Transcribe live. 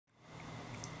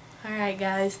Alright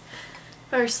guys,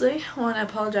 firstly, I want to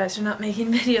apologize for not making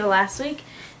a video last week.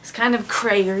 It's kind of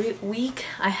crazy week.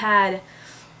 I had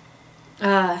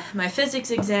my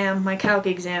physics exam, my calc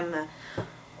exam,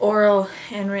 oral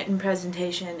and written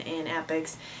presentation in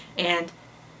EPICS, and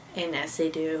an essay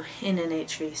due in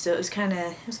NHV. So it was kind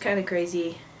of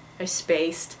crazy. I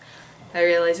spaced. I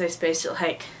realized I spaced at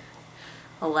like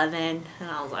 11, and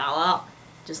I was like, oh well,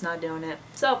 just not doing it.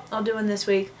 So I'll do one this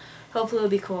week. Hopefully it'll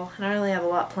be cool. And I don't really have a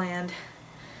lot planned.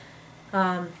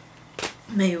 My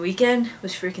weekend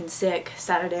was freaking sick.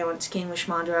 Saturday I went skiing with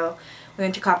Shmandro. We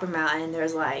went to Copper Mountain. There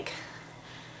was like,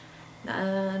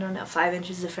 I don't know, 5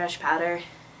 inches of fresh powder.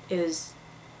 It was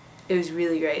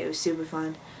really great. It was super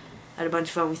fun. I had a bunch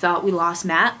of fun. We thought we lost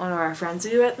Matt, one of our friends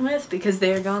we went with, because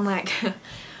they were going like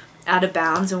out of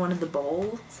bounds in one of the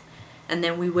bowls. And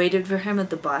then we waited for him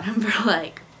at the bottom for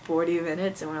like 40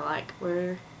 minutes, and we're like,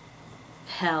 where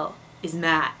the hell is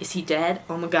Matt? Is he dead?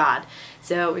 Oh my god.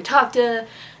 So we talked to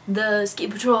the ski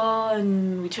patrol,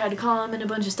 and we tried to call him and a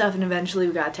bunch of stuff, and eventually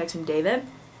we got a text from David.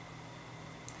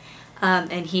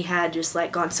 And he had just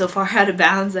like gone so far out of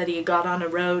bounds that he had got on a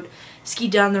road,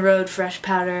 skied down the road, fresh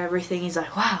powder, everything. He's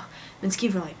like, wow, I've been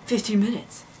skiing for like 15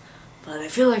 minutes, but I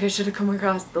feel like I should have come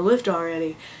across the lift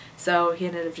already. So he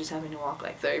ended up just having to walk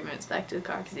like 30 minutes back to the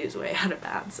car because he was way out of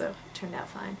bounds, so it turned out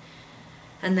fine.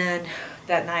 And then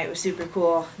that night was super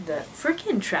cool. The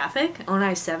freaking traffic on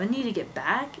I-70 to get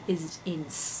back is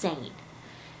insane.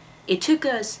 It took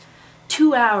us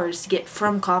 2 hours to get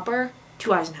from Copper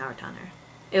to Eisenhower Tunnel.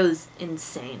 It was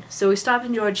insane. So we stopped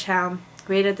in Georgetown,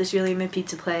 we ate at this really good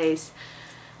pizza place.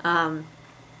 There's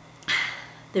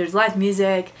live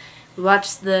music. We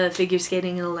watched the figure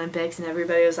skating in the Olympics, and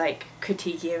everybody was like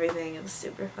critiquing everything. It was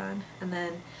super fun. And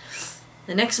then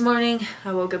the next morning,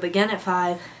 I woke up again at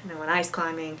 5, and I went ice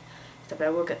climbing. Except I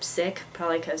woke up sick,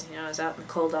 probably because, you know, I was out in the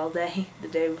cold all day the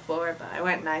day before. But I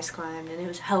went and ice climbed, and it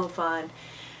was hella fun.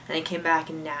 And I came back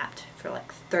and napped for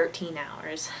like 13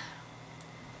 hours.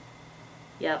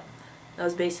 Yep, that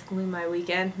was basically my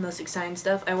weekend. Most exciting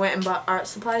stuff. I went and bought art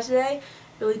supplies today.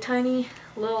 Really tiny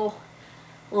little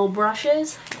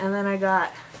brushes, and then I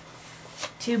got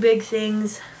 2 big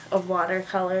things of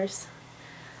watercolors.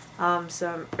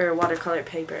 Watercolor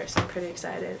paper, so I'm pretty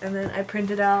excited. And then I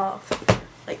printed out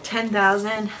like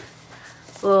 10,000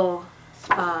 little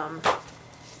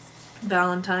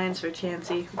Valentines for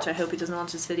Chansey, which I hope he doesn't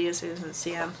watch this video so he doesn't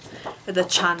see them. For the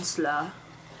Chancellor.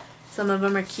 Some of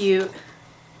them are cute.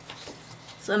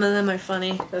 Some of them are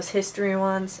funny. Those history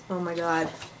ones, oh my god.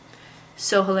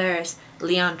 So hilarious.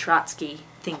 Leon Trotsky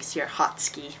thinks you're hot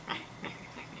ski.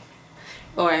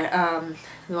 Or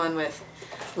the one with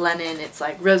Lenin, it's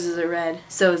like, roses are red,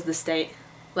 so is the state.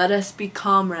 Let us be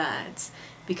comrades,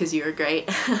 because you are great.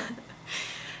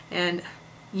 And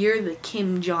you're the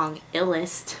Kim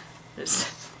Jong-illest.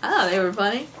 Oh, they were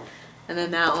funny. And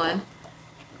then that one.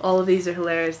 All of these are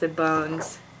hilarious. They're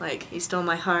bones. Like, you stole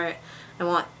my heart. I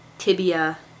want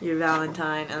tibia, your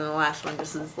Valentine. And the last one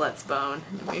just says, let's bone.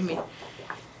 It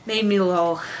made me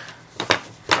lol.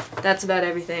 That's about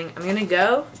everything. I'm gonna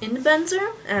go into Ben's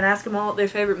room and ask them all what their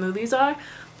favorite movies are.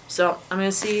 So I'm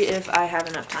gonna see if I have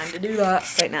enough time to do that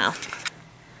right now.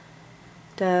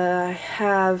 I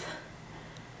have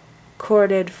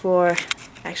corded for,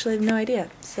 actually I have no idea.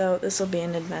 So this will be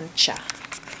an adventure.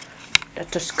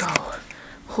 Let us go.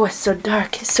 Oh, it's so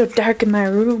dark. It's so dark in my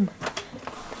room.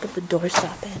 Put the door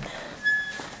stop in.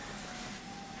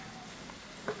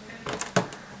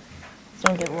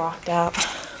 Don't get locked out.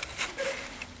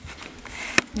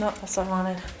 Nope, that's what I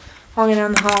wanted. Walking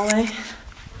down the hallway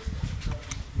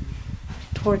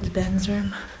towards Ben's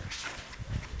room.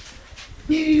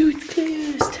 No, it's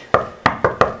closed.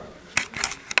 I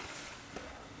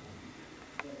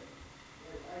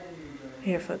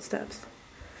hear footsteps.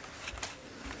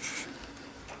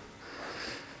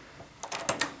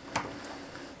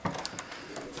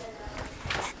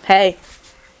 Hey.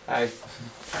 Hi.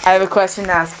 I have a question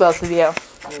to ask both of you.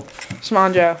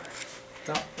 Shmandro.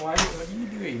 What are you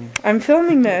doing? I'm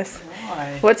filming this.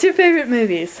 Why? What's your favorite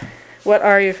movies? What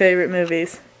are your favorite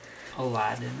movies?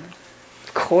 Aladdin.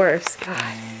 Of course. God.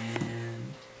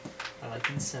 And I like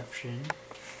Inception.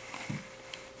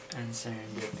 And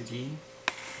Serendipity.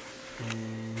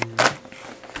 And I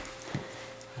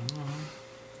don't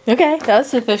know. Okay, that was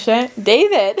sufficient.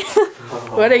 David,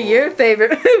 what are your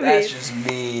favorite movies? That's just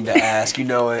mean to ask. You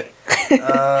know it.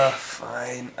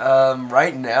 Fine.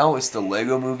 Right now it's the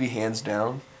Lego Movie, hands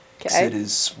down. 'Cause Okay. it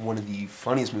is one of the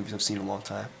funniest movies I've seen in a long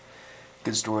time.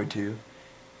 Good story too.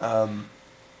 The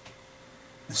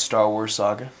Star Wars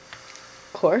saga. Of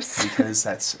course. Because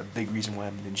that's a big reason why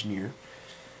I'm an engineer.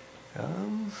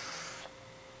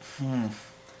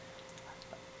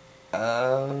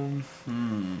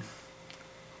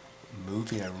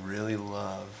 Movie I really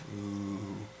love. Ooh.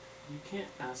 You can't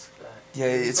ask that. Yeah,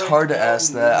 it's like hard to all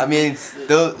ask that. I mean, movies that-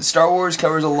 the Star Wars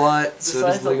covers a lot. So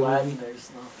does Besides Lego Aladdin, Movie. there's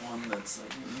not one that's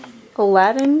like immediate.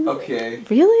 Aladdin? Okay.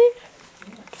 Really?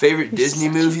 Favorite Disney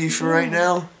movie for right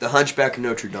now? The Hunchback of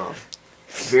Notre Dame.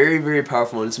 Very, very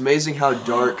powerful, and it's amazing how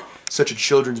dark such a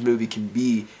children's movie can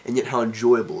be, and yet how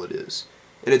enjoyable it is.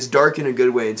 And it's dark in a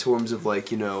good way in terms of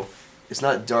like, you know, it's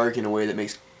not dark in a way that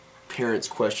makes parents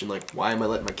question like, why am I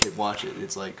letting my kid watch it?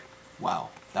 It's like, wow,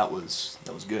 that was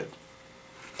good.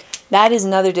 That is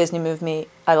another Disney movie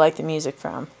I like the music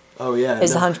from. Oh yeah.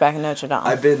 Is no. The Hunchback of Notre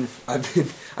Dame.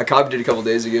 I copied it a couple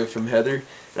days ago from Heather,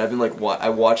 and I've been like, I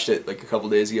watched it like a couple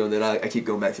days ago, and then I keep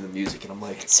going back to the music, and I'm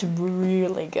like, It's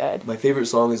really good. my favorite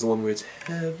song is the one where it's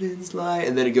Heaven's Light,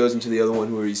 and then it goes into the other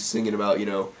one where he's singing about, you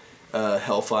know,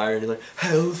 hellfire, and he's like,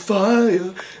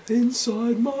 hellfire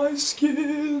inside my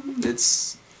skin.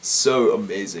 It's so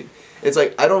amazing. It's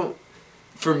like,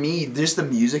 for me, just the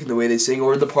music and the way they sing,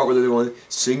 or the part where they're going,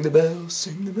 sing the bells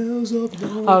of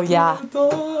Notre Oh, yeah.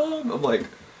 Dame. I'm like,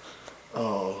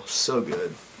 oh, so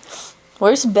good.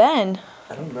 Where's Ben?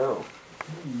 I don't know.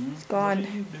 He's gone. What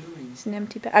are you doing? It's an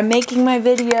empty bag. I'm making my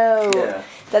video Yeah.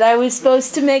 that I was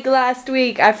supposed to make last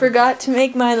week. I forgot to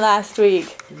make mine last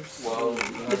week. Well,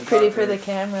 It's pretty for the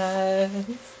camera.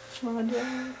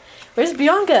 Where's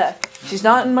Bianca? She's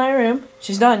not in my room.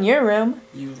 She's not in your room.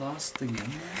 You lost the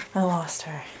game? I lost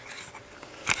her.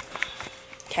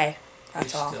 Okay,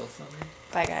 that's all. Still filming?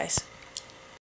 Bye, guys.